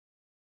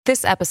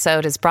This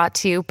episode is brought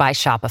to you by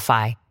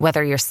Shopify.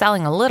 Whether you're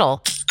selling a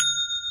little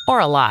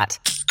or a lot,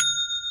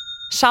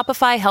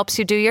 Shopify helps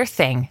you do your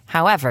thing,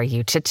 however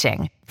you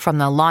cha-ching. From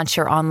the launch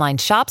your online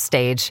shop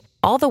stage,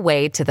 all the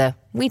way to the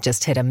we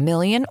just hit 1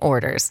 million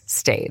orders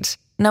stage.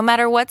 No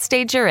matter what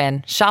stage you're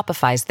in,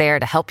 Shopify's there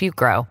to help you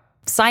grow.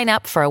 Sign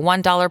up for a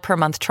 $1 per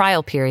month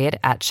trial period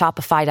at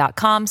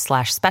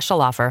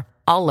shopify.com/special offer,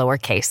 all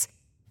lowercase.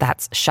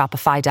 That's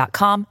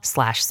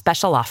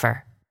shopify.com/special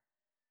offer.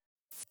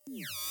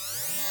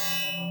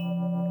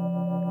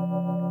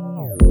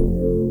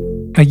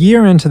 A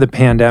year into the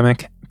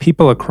pandemic,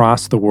 people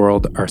across the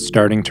world are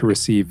starting to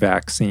receive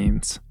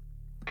vaccines.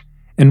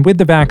 And with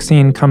the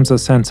vaccine comes a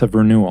sense of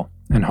renewal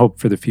and hope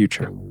for the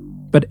future.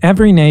 But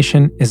every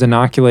nation is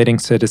inoculating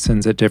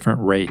citizens at different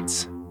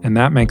rates, and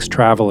that makes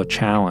travel a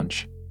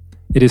challenge.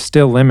 It is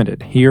still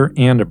limited here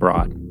and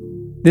abroad.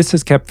 This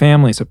has kept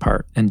families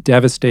apart and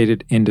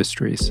devastated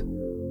industries.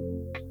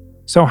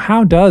 So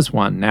how does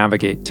one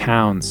navigate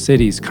towns,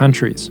 cities,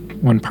 countries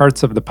when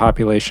parts of the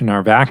population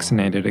are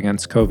vaccinated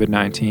against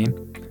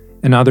COVID-19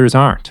 and others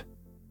aren't?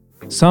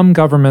 Some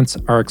governments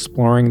are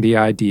exploring the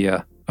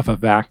idea of a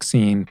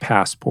vaccine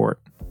passport.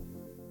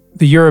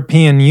 The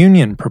European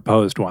Union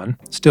proposed one,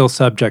 still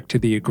subject to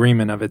the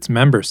agreement of its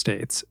member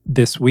states,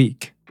 this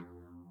week.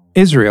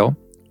 Israel,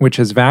 which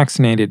has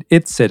vaccinated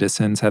its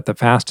citizens at the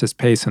fastest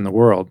pace in the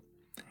world,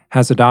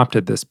 has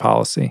adopted this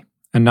policy,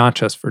 and not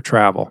just for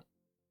travel.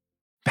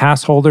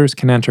 Pass holders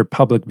can enter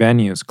public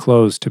venues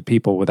closed to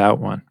people without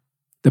one.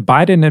 The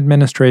Biden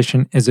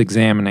administration is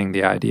examining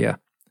the idea,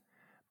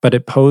 but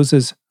it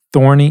poses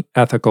thorny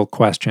ethical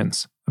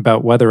questions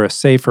about whether a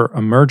safer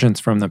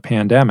emergence from the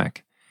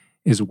pandemic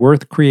is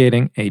worth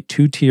creating a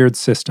two-tiered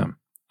system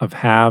of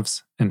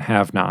haves and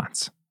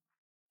have-nots.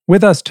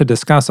 With us to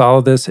discuss all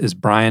of this is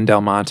Brian Del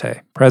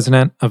Monte,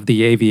 president of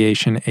the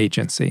Aviation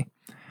Agency,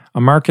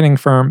 a marketing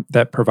firm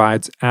that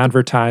provides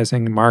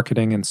advertising,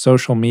 marketing, and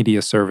social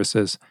media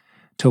services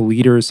to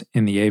leaders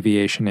in the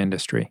aviation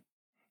industry.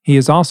 He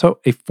is also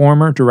a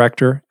former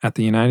director at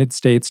the United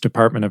States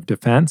Department of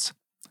Defense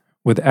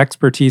with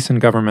expertise in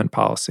government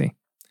policy.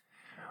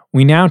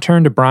 We now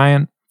turn to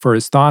Brian for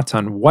his thoughts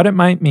on what it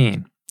might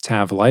mean to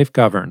have life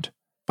governed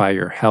by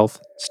your health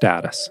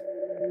status.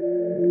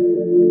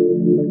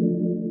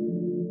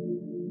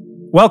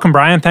 Welcome,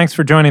 Brian. Thanks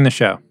for joining the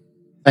show.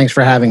 Thanks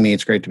for having me.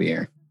 It's great to be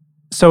here.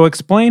 So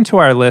explain to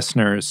our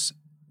listeners,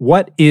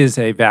 what is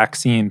a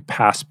vaccine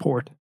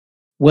passport?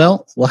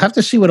 Well, we'll have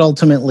to see what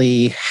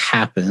ultimately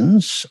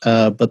happens,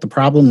 but the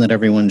problem that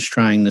everyone's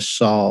trying to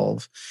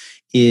solve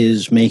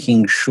is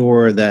making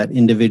sure that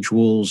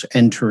individuals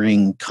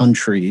entering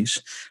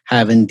countries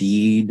have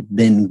indeed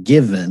been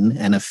given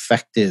an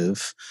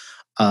effective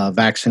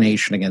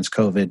vaccination against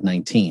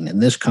COVID-19. In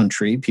this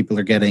country, people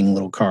are getting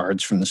little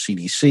cards from the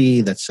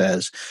CDC that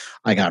says,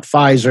 I got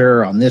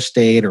Pfizer on this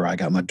date, or I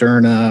got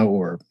Moderna,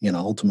 or,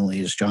 ultimately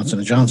as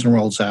Johnson & Johnson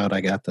rolls out,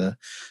 I got the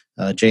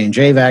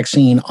J&J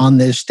vaccine on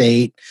this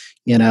date,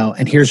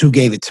 and here's who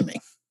gave it to me.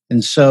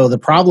 And so the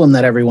problem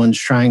that everyone's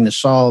trying to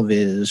solve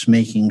is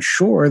making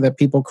sure that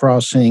people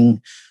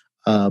crossing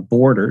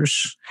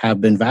borders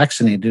have been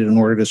vaccinated in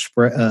order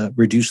to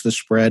reduce the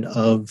spread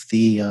of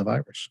the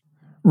virus.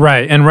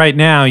 Right. And right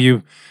now,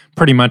 you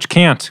pretty much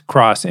can't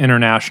cross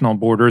international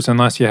borders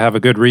unless you have a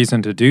good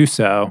reason to do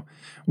so,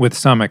 with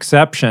some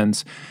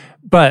exceptions.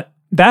 But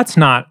that's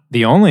not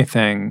the only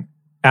thing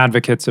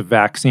advocates of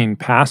vaccine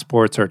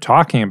passports are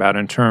talking about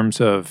in terms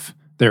of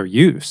their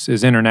use,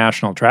 is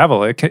international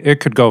travel. It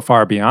could go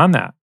far beyond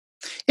that.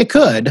 It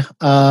could.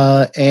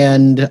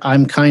 And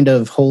I'm kind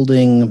of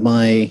holding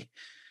my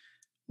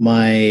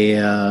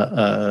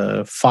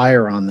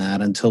fire on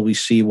that until we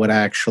see what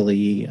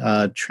actually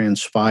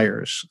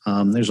transpires.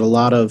 There's a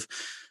lot of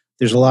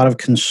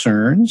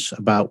concerns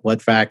about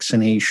what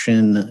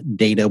vaccination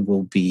data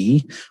will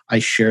be. I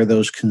share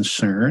those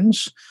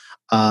concerns.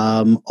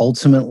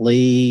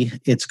 Ultimately,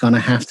 it's going to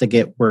have to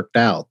get worked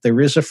out.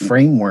 There is a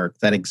framework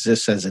that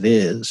exists as it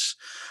is.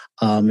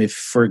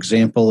 For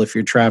example, if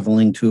you're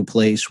traveling to a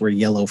place where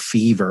yellow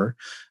fever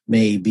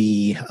may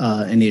be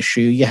an issue,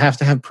 you have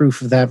to have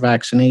proof of that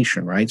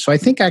vaccination, right? So I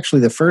think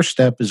actually the first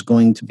step is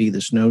going to be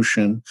this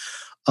notion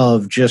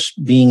of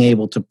just being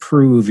able to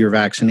prove your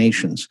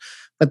vaccinations.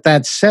 But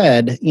that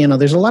said,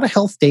 there's a lot of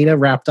health data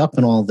wrapped up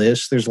in all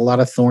this. There's a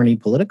lot of thorny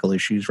political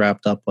issues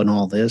wrapped up in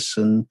all this.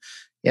 And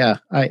yeah,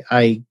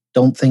 I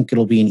don't think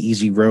it'll be an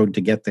easy road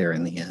to get there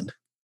in the end.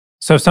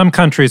 So some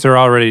countries are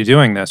already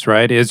doing this,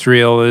 right?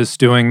 Israel is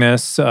doing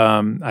this.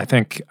 I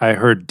think I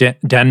heard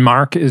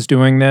Denmark is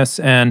doing this.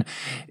 And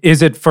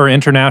is it for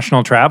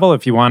international travel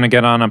if you want to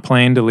get on a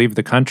plane to leave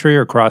the country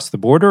or cross the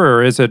border,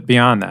 or is it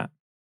beyond that?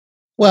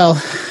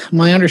 Well,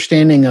 my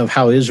understanding of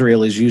how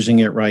Israel is using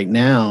it right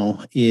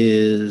now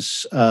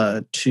is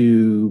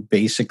to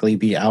basically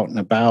be out and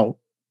about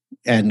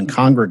and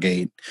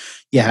congregate.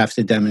 You have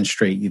to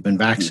demonstrate you've been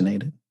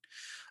vaccinated.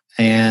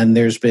 And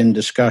there's been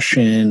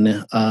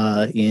discussion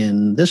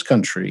in this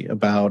country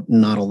about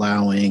not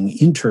allowing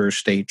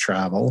interstate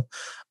travel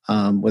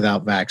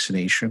without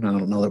vaccination. I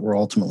don't know that we're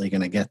ultimately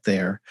going to get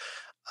there.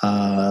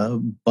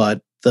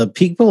 But the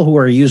people who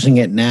are using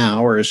it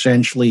now are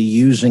essentially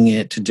using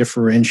it to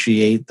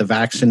differentiate the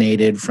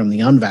vaccinated from the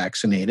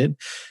unvaccinated.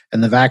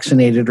 And the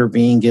vaccinated are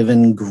being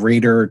given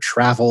greater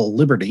travel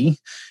liberty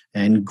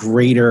and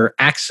greater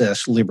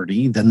access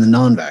liberty than the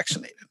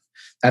non-vaccinated.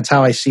 That's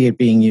how I see it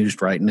being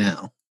used right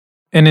now.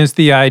 And is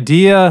the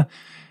idea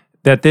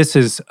that this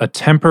is a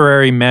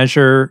temporary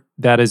measure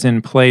that is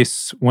in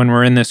place when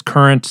we're in this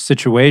current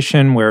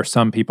situation where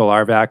some people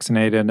are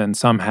vaccinated and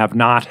some have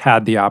not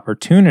had the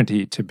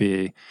opportunity to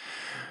be?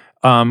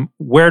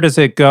 Where does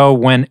it go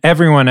when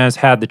everyone has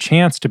had the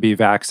chance to be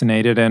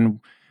vaccinated and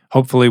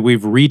hopefully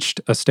we've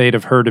reached a state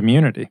of herd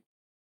immunity?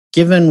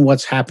 Given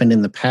what's happened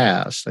in the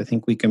past, I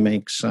think we can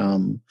make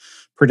some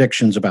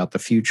predictions about the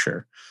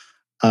future.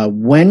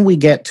 When we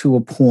get to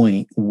a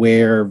point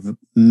where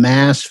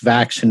mass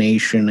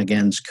vaccination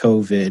against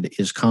COVID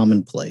is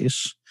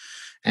commonplace,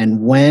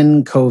 and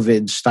when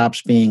COVID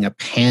stops being a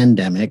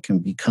pandemic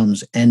and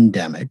becomes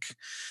endemic,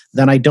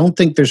 then I don't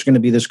think there's going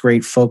to be this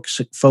great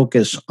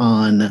focus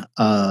on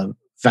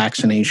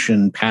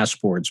vaccination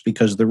passports,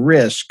 because the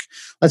risk,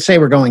 let's say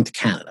we're going to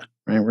Canada,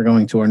 right? We're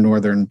going to our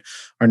northern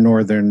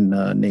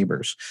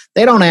neighbors.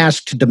 They don't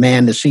ask to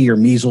demand to see your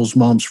measles,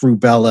 mumps,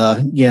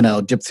 rubella,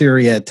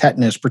 diphtheria,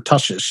 tetanus,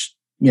 pertussis,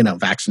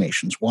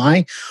 vaccinations.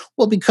 Why?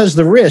 Well, because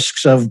the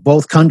risks of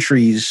both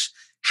countries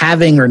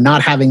having or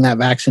not having that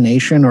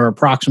vaccination are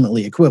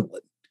approximately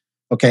equivalent.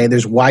 Okay,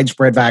 there's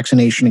widespread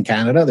vaccination in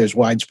Canada. There's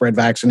widespread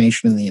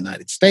vaccination in the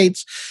United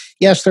States.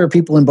 Yes, there are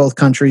people in both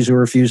countries who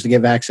refuse to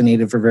get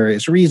vaccinated for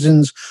various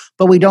reasons,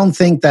 but we don't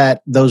think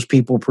that those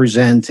people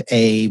present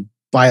a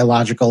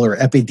biological or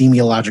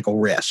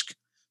epidemiological risk.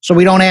 So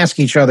we don't ask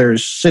each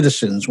other's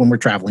citizens when we're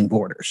traveling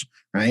borders,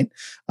 right,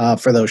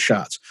 for those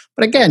shots.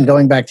 But again,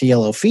 going back to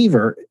yellow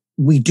fever,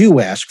 we do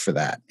ask for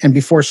that. And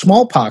before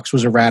smallpox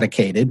was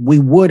eradicated, we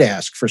would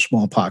ask for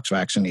smallpox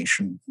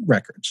vaccination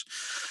records.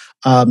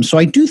 So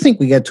I do think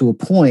we get to a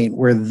point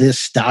where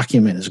this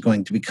document is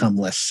going to become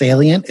less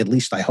salient, at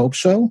least I hope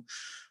so.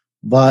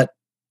 But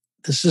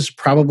this is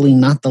probably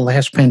not the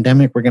last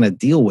pandemic we're going to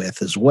deal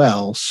with as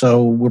well.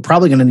 So we're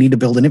probably going to need to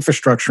build an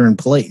infrastructure in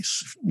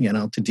place,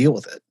 to deal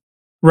with it.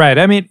 Right.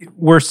 I mean,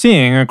 we're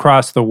seeing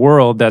across the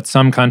world that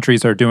some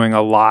countries are doing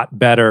a lot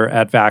better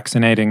at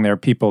vaccinating their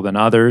people than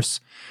others.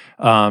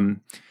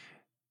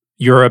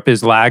 Europe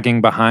is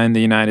lagging behind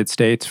the United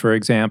States, for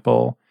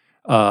example.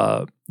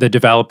 The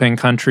developing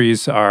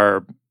countries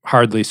are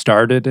hardly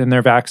started in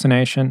their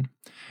vaccination.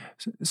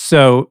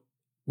 So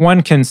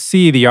one can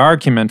see the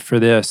argument for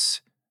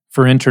this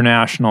for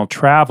international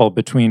travel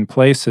between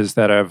places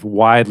that have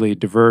widely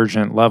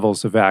divergent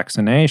levels of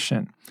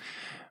vaccination.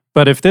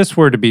 But if this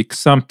were to be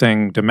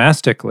something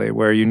domestically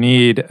where you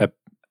need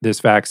this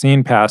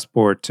vaccine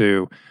passport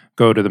to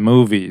go to the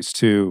movies,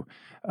 to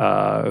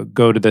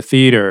go to the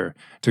theater,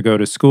 to go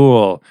to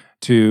school,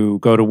 to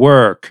go to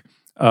work,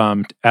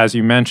 as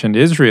you mentioned,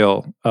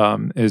 Israel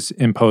is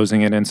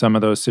imposing it in some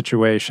of those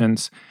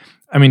situations.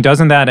 I mean,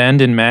 doesn't that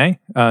end in May?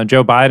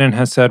 Joe Biden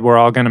has said we're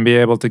all going to be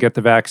able to get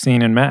the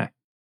vaccine in May.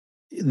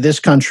 This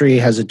country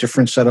has a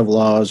different set of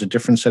laws, a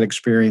different set of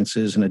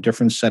experiences, and a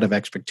different set of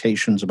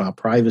expectations about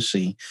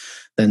privacy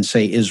than,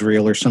 say,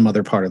 Israel or some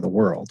other part of the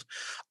world.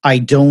 I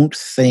don't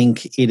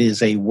think it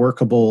is a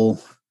workable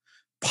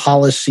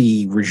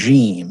policy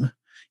regime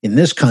in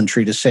this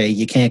country to say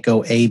you can't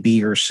go A,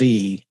 B, or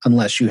C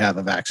unless you have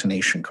a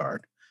vaccination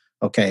card,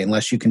 okay,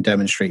 unless you can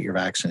demonstrate you're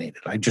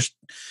vaccinated. I just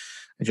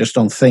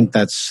don't think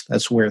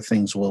that's where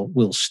things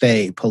will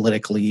stay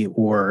politically,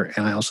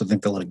 and I also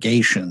think the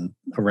litigation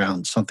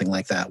around something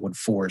like that would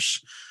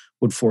force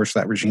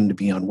that regime to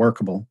be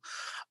unworkable.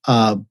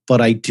 But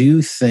I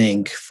do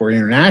think for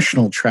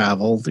international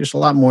travel, there's a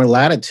lot more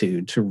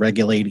latitude to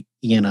regulate,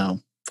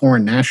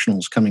 foreign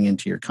nationals coming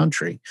into your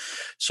country.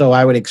 So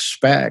I would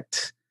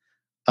expect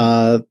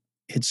international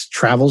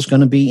travel is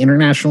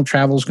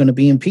going to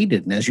be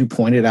impeded. And as you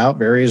pointed out,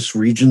 various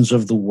regions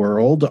of the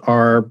world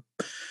are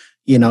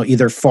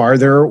either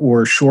farther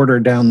or shorter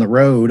down the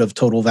road of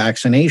total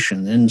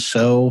vaccination. And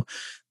so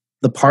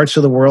the parts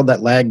of the world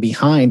that lag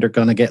behind are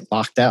going to get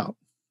locked out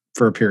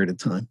for a period of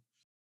time.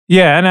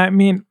 Yeah, and I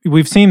mean,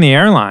 we've seen the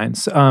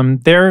airlines.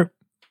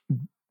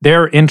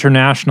 Their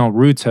international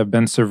routes have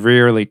been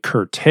severely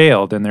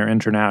curtailed in their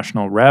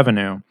international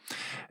revenue.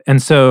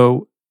 And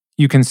so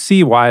you can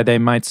see why they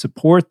might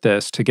support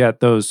this to get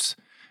those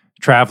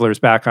travelers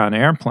back on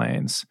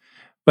airplanes.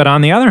 But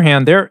on the other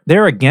hand,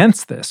 they're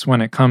against this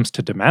when it comes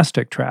to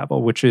domestic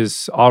travel, which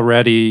is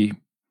already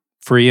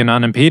free and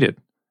unimpeded.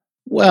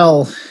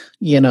 Well,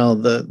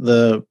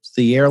 the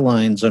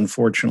airlines,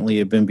 unfortunately,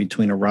 have been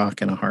between a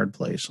rock and a hard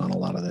place on a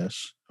lot of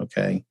this,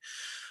 okay?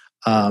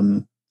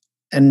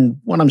 And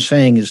what I'm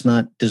saying is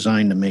not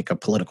designed to make a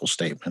political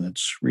statement.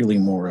 It's really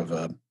more of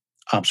a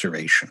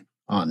observation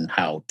on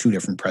how two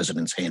different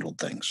presidents handled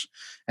things,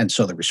 and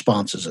so the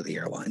responses of the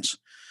airlines.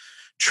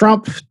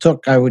 Trump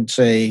took, I would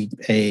say,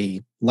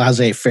 a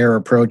laissez-faire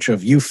approach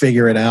of you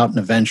figure it out and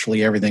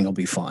eventually everything will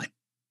be fine,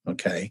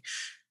 okay?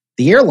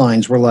 The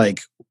airlines were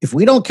like, if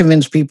we don't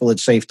convince people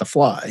it's safe to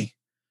fly,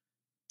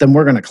 then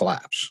we're going to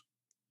collapse.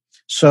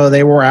 So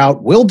they were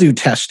out, we'll do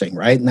testing,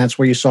 right? And that's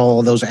where you saw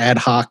all those ad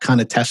hoc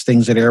kind of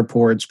testings at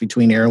airports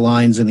between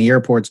airlines and the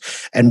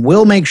airports. And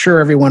we'll make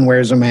sure everyone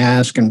wears a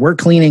mask, and we're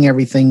cleaning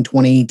everything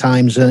 20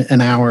 times an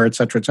hour, et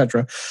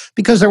cetera,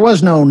 because there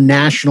was no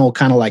national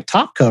kind of like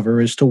top cover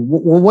as to,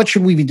 well, what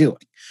should we be doing?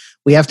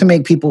 We have to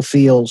make people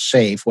feel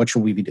safe. What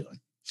should we be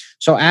doing?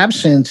 So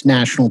absent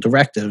national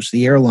directives,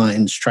 the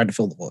airlines tried to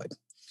fill the void.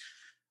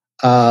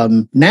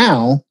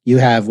 Now you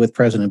have, with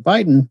President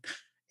Biden,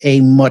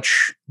 a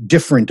much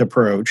different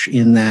approach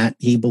in that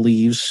he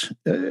believes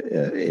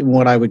in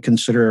what I would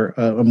consider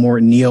a more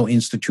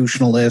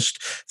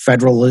neo-institutionalist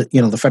federal,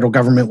 the federal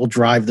government will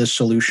drive this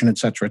solution, et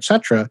cetera, et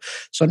cetera.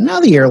 So now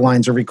the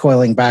airlines are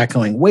recoiling back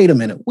going, wait a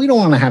minute, we don't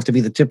want to have to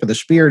be the tip of the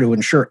spear to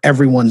ensure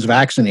everyone's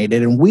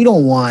vaccinated. And we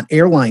don't want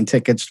airline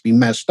tickets to be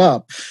messed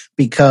up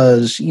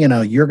because,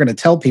 you're going to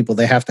tell people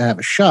they have to have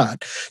a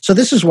shot. So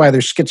this is why they're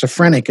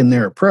schizophrenic in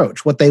their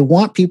approach. What they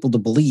want people to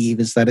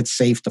believe is that it's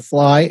safe to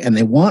fly, and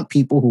they want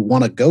people who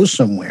want to go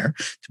somewhere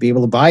to be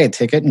able to buy a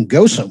ticket and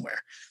go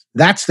somewhere.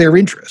 That's their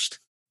interest.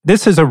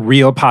 This is a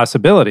real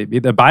possibility.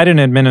 The Biden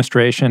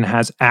administration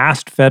has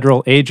asked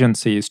federal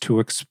agencies to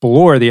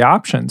explore the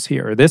options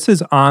here. This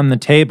is on the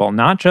table,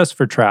 not just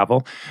for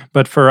travel,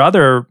 but for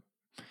other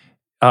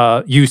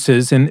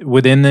uses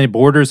within the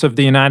borders of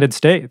the United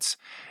States.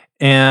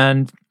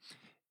 And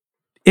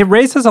it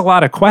raises a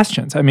lot of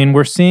questions. I mean,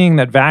 we're seeing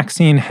that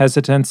vaccine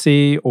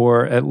hesitancy,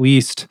 or at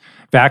least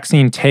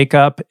vaccine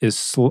take-up, is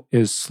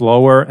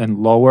slower and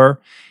lower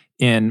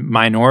in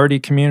minority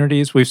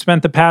communities. We've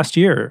spent the past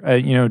year,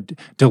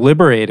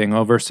 deliberating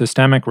over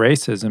systemic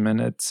racism and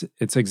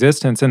its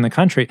existence in the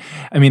country.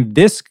 I mean,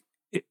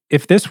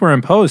 if this were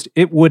imposed,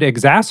 it would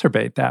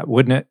exacerbate that,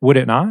 wouldn't it? Would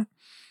it not?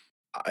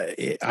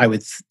 I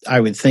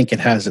would think it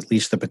has at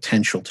least the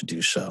potential to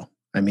do so.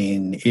 I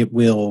mean, it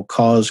will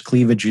cause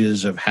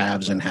cleavages of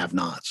haves and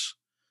have-nots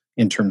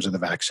in terms of the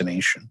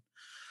vaccination.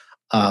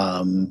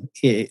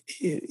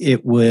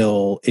 It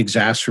will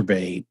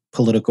exacerbate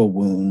political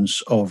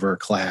wounds over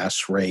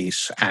class,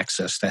 race,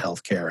 access to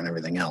healthcare, and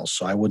everything else.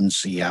 So I wouldn't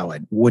see how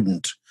it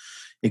wouldn't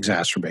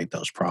exacerbate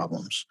those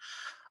problems.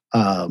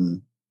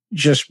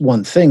 Just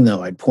one thing,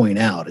 though, I'd point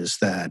out is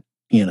that,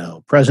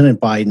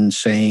 President Biden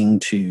saying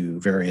to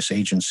various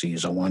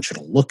agencies, I want you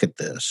to look at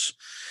this,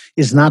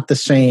 is not the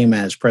same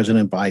as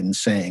President Biden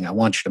saying, I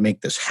want you to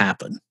make this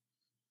happen.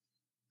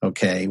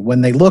 Okay,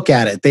 when they look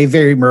at it, they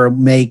very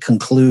may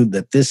conclude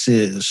that this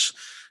is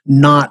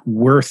not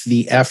worth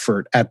the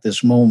effort at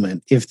this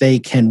moment. If they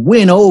can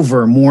win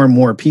over more and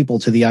more people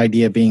to the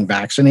idea of being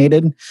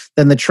vaccinated,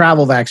 then the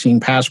travel vaccine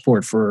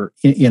passport for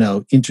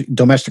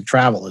domestic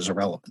travel is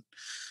irrelevant.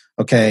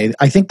 Okay,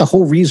 I think the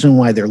whole reason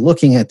why they're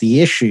looking at the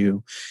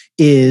issue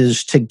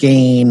is to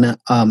gain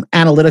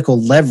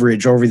analytical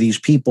leverage over these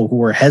people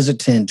who are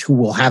hesitant, who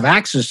will have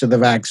access to the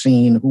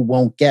vaccine, who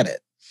won't get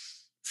it,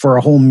 for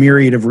a whole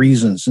myriad of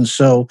reasons. And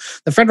so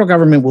the federal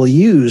government will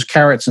use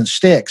carrots and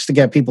sticks to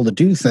get people to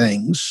do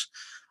things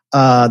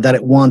that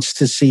it wants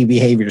to see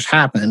behaviors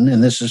happen.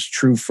 And this is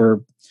true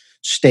for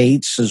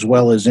states as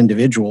well as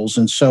individuals.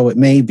 And so it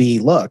may be,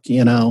 look,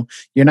 you're not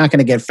going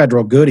to get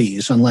federal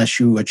goodies unless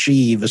you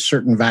achieve a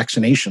certain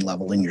vaccination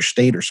level in your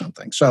state or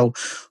something. So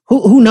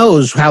who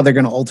knows how they're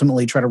going to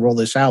ultimately try to roll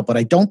this out. But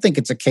I don't think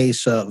it's a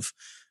case of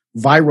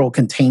viral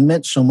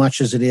containment so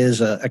much as it is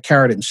a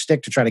carrot and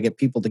stick to try to get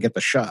people to get the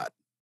shot.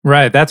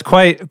 Right, that's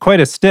quite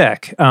a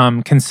stick,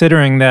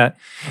 considering that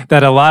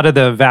a lot of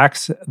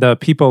the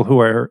people who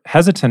are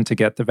hesitant to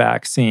get the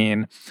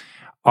vaccine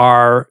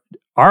are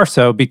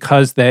so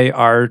because they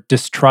are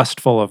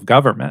distrustful of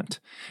government,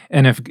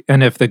 and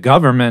if the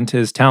government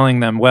is telling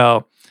them,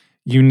 well,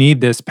 you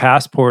need this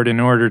passport in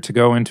order to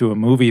go into a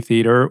movie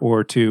theater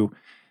or to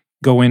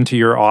go into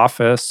your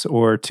office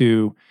or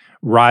to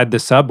ride the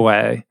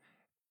subway,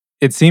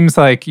 it seems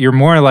like you're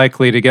more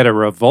likely to get a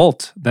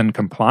revolt than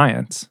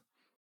compliance.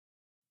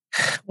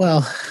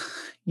 Well,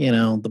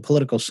 the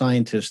political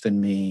scientist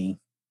in me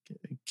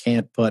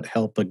can't but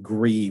help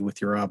agree with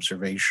your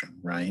observation,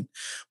 right?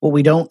 Well,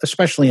 we don't,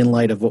 especially in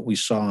light of what we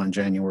saw on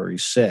January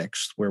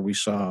 6th, where we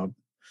saw,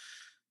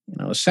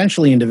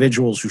 essentially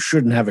individuals who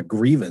shouldn't have a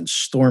grievance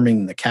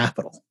storming the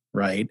Capitol,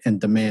 right?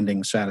 And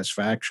demanding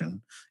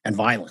satisfaction and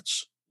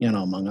violence,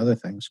 among other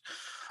things.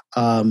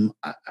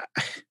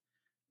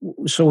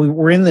 So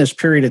we're in this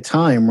period of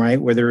time,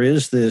 right, where there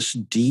is this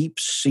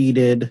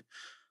deep-seated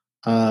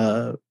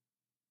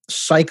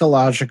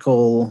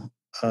psychological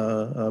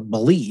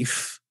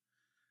belief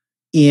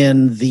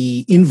in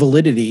the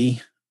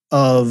invalidity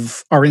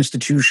of our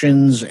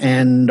institutions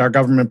and our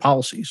government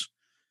policies.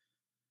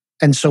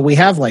 And so we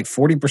have like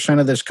 40%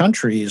 of this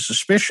country is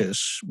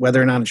suspicious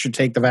whether or not it should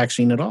take the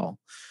vaccine at all.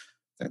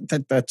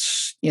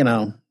 That's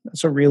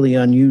a really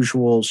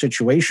unusual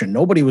situation.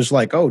 Nobody was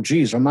like, oh,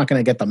 geez, I'm not going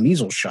to get the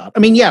measles shot. I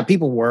mean, yeah,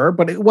 people were,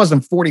 but it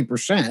wasn't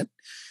 40%.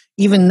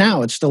 Even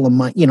now, it's still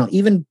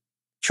even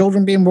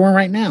children being born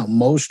right now,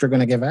 most are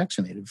going to get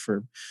vaccinated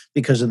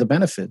because of the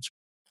benefits.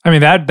 I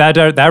mean,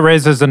 that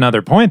raises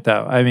another point,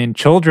 though. I mean,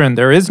 children,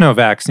 there is no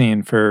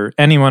vaccine for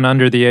anyone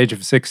under the age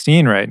of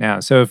 16 right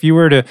now. So if you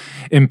were to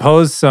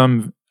impose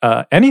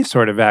any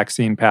sort of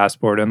vaccine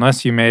passport,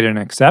 unless you made an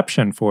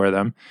exception for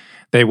them,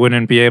 they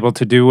wouldn't be able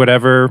to do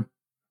whatever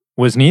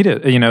was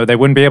needed. They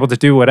wouldn't be able to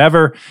do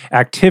whatever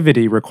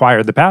activity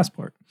required the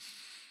passport.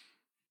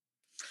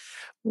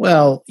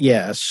 Well,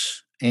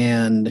 yes.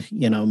 And,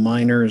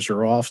 minors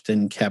are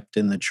often kept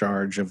in the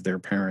charge of their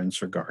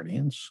parents or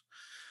guardians.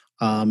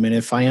 And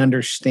if I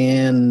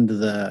understand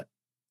the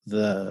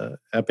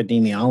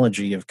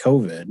epidemiology of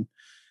COVID,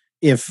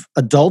 if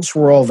adults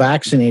were all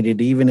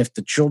vaccinated, even if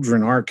the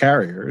children are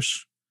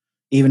carriers,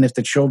 even if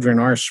the children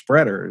are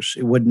spreaders,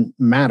 it wouldn't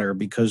matter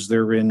because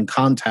they're in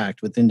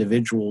contact with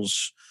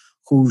individuals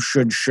who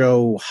should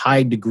show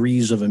high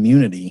degrees of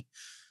immunity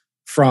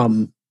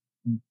from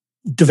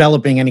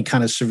developing any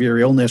kind of severe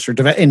illness or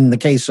in the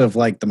case of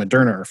like the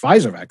Moderna or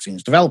Pfizer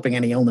vaccines, developing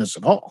any illness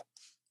at all,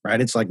 right?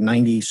 It's like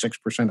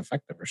 96%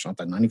 effective or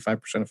something, 95%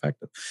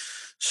 effective.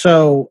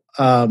 So,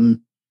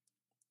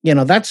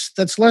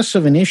 that's less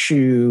of an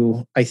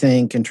issue, I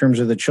think, in terms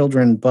of the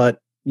children, but,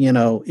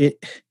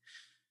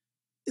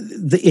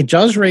 it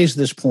does raise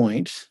this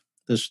point,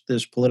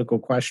 this political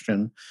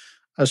question,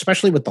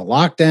 especially with the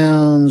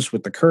lockdowns,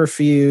 with the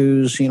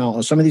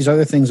curfews, some of these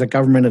other things that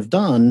government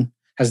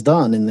has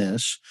done in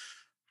this.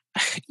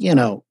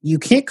 You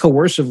can't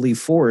coercively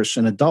force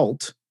an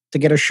adult to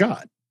get a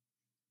shot.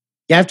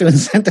 You have to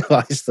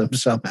incentivize them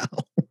somehow,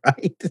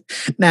 right?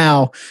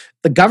 Now,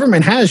 the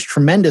government has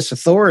tremendous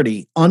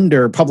authority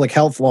under public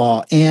health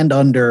law and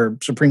under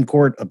Supreme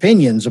Court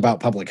opinions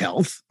about public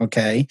health,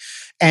 okay?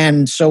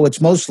 And so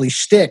it's mostly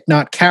stick,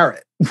 not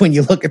carrot. When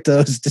you look at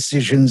those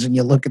decisions and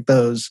you look at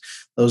those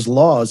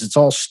laws, it's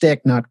all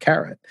stick, not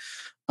carrot.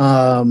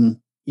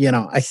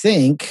 I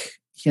think,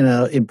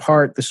 in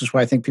part, this is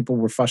why I think people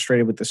were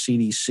frustrated with the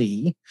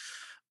CDC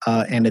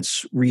and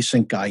its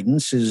recent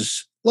guidance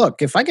is,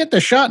 look, if I get the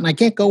shot and I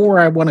can't go where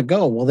I want to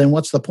go, well, then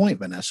what's the point,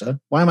 Vanessa?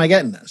 Why am I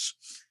getting this?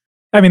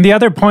 I mean, the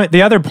other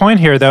point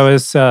here, though,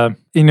 is,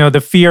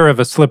 the fear of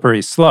a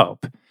slippery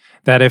slope.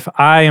 That if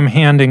I am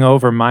handing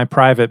over my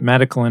private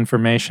medical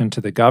information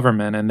to the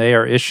government and they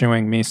are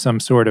issuing me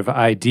some sort of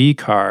ID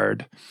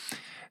card,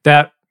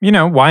 that,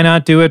 why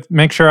not do it?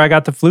 Make sure I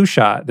got the flu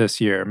shot this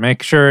year.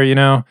 Make sure,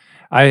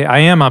 I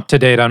am up to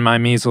date on my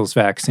measles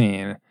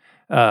vaccine.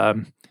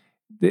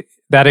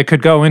 That it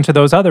could go into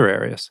those other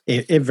areas.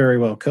 It very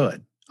well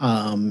could.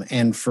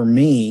 And for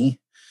me,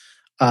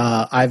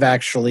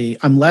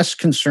 I'm less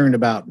concerned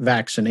about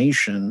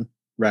vaccination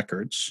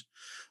records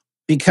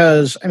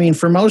because,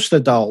 for most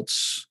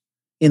adults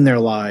in their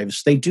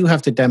lives, they do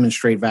have to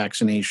demonstrate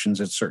vaccinations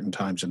at certain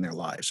times in their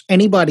lives.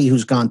 Anybody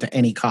who's gone to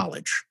any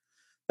college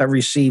that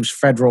receives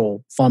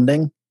federal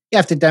funding, you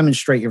have to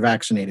demonstrate you're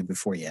vaccinated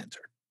before you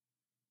enter.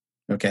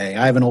 Okay,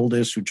 I have an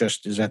oldest who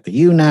just is at the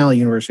U now,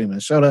 University of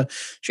Minnesota.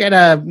 She had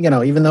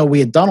even though we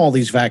had done all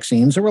these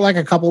vaccines, there were like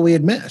a couple we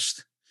had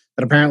missed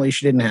that apparently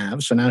she didn't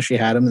have. So now she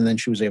had them and then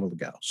she was able to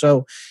go.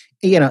 So,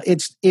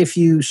 it's if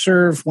you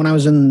serve, when I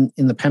was in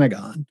the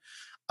Pentagon,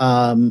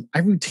 I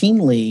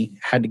routinely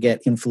had to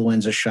get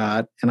influenza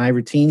shot and I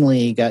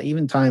routinely got,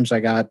 even times I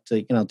got,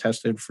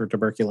 tested for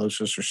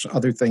tuberculosis or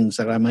other things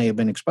that I may have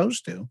been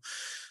exposed to.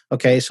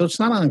 Okay, so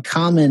it's not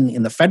uncommon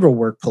in the federal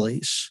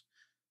workplace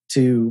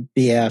to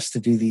be asked to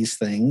do these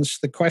things.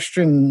 The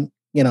question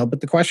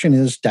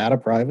is data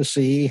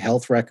privacy,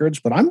 health records,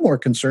 but I'm more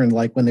concerned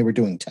like when they were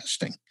doing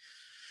testing.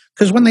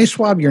 Because when they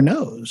swab your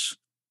nose,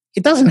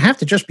 it doesn't have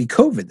to just be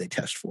COVID they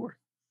test for,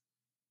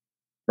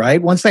 right?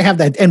 Once they have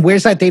that, and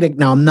where's that data?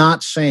 Now, I'm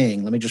not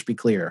saying, let me just be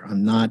clear,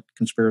 I'm not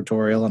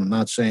conspiratorial, and I'm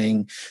not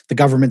saying the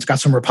government's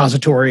got some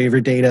repository of your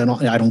data, and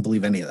all, I don't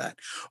believe any of that.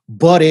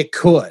 But it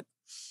could.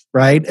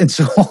 Right. And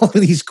so all of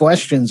these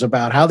questions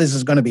about how this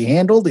is going to be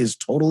handled is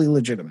totally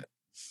legitimate.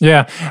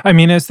 Yeah. I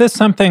mean, is this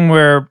something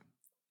where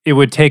it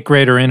would take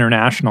greater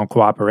international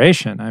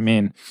cooperation? I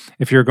mean,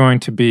 if you're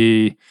going to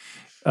be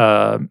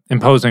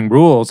imposing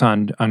rules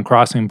on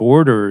crossing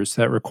borders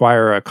that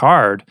require a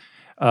card,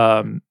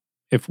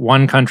 if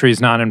one country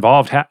is not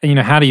involved, how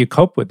do you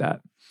cope with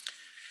that?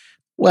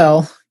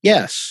 Well,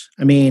 yes.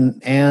 I mean,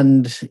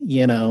 and,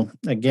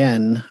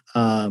 again,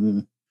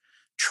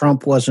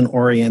 Trump wasn't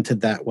oriented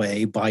that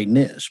way. Biden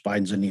is.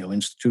 Biden's a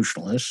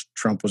neo-institutionalist.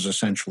 Trump was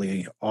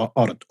essentially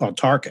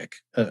autarkic,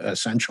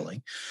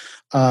 essentially.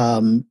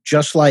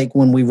 Just like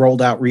when we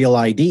rolled out Real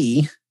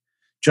ID,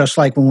 just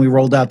like when we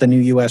rolled out the new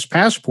U.S.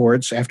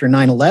 passports after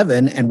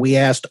 9/11, and we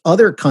asked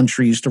other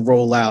countries to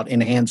roll out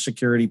enhanced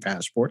security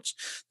passports,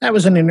 that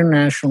was an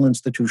international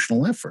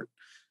institutional effort.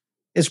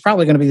 It's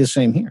probably going to be the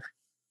same here.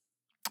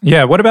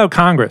 Yeah. What about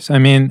Congress? I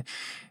mean,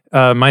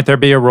 might there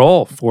be a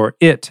role for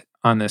it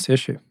on this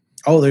issue?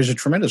 Oh, there's a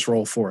tremendous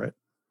role for it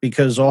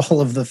because all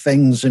of the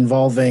things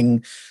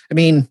involving,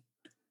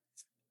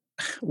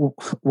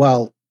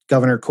 well,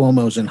 Governor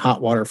Cuomo's in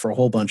hot water for a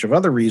whole bunch of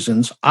other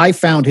reasons. I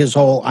found his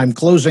whole, I'm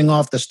closing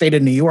off the state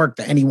of New York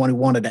to anyone who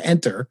wanted to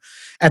enter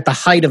at the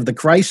height of the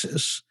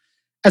crisis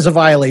as a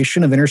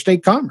violation of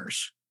interstate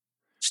commerce.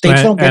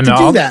 States don't get to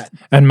do that.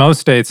 And most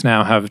states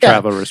now have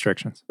travel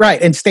restrictions. Right.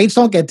 And states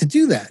don't get to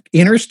do that.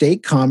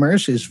 Interstate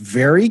commerce is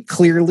very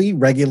clearly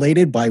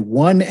regulated by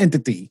one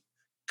entity,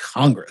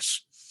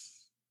 Congress.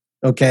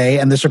 Okay.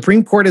 And the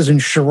Supreme Court has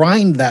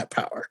enshrined that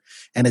power.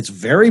 And it's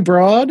very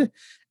broad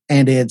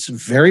and it's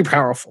very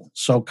powerful.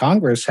 So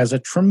Congress has a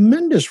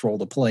tremendous role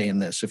to play in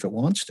this if it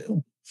wants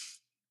to.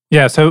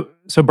 Yeah. So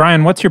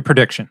Brian, what's your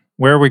prediction?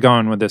 Where are we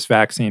going with this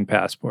vaccine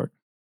passport?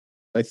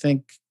 I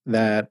think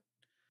that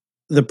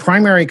the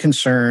primary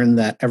concern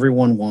that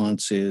everyone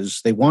wants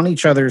is they want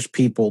each other's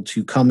people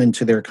to come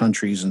into their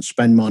countries and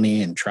spend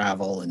money and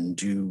travel and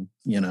do,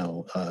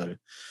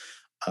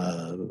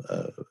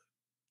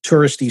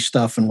 touristy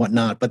stuff and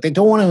whatnot, but they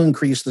don't want to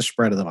increase the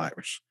spread of the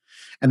virus.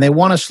 And they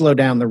want to slow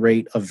down the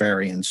rate of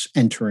variants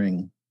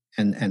entering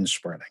and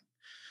spreading.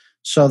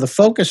 So the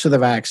focus of the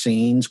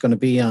vaccine is going to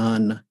be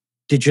on,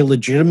 did you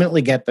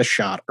legitimately get the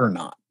shot or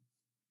not?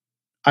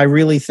 I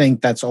really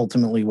think that's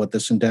ultimately what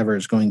this endeavor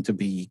is going to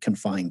be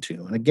confined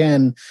to. And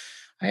again,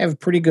 I have a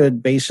pretty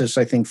good basis,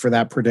 I think, for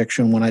that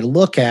prediction when I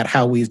look at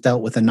how we've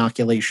dealt with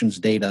inoculations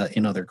data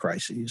in other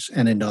crises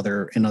and in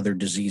other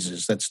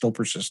diseases that still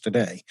persist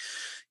today.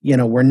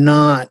 We're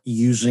not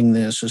using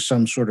this as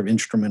some sort of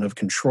instrument of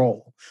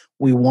control.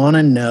 We want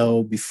to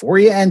know, before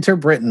you enter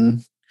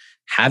Britain,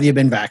 have you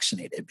been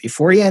vaccinated?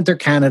 Before you enter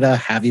Canada,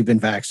 have you been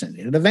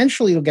vaccinated?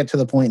 Eventually, you'll get to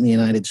the point in the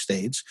United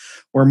States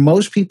where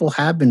most people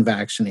have been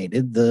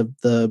vaccinated.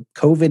 The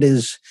COVID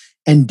is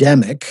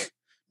endemic,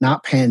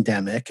 not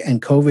pandemic,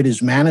 and COVID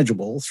is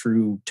manageable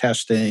through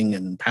testing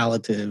and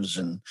palliatives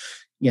and,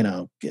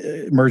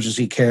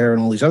 emergency care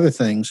and all these other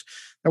things,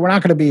 that we're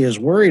not going to be as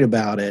worried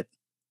about it.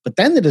 But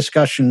then the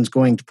discussion is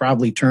going to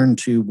probably turn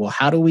to, well,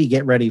 how do we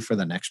get ready for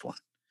the next one?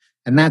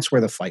 And that's where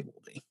the fight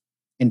will be,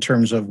 in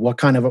terms of what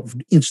kind of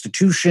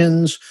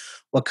institutions,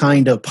 what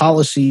kind of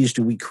policies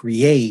do we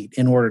create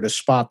in order to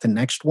spot the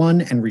next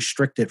one and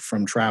restrict it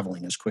from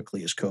traveling as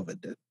quickly as COVID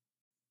did.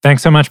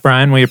 Thanks so much,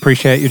 Brian. We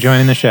appreciate you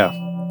joining the show.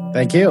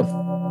 Thank you.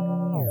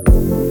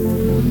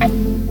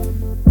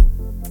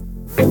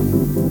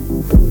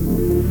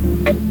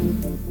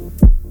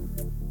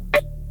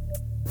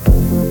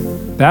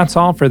 That's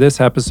all for this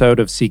episode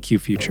of CQ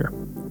Future.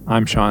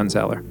 I'm Sean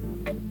Zeller.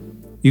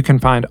 You can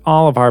find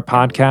all of our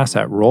podcasts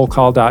at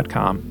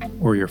rollcall.com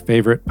or your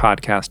favorite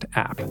podcast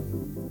app.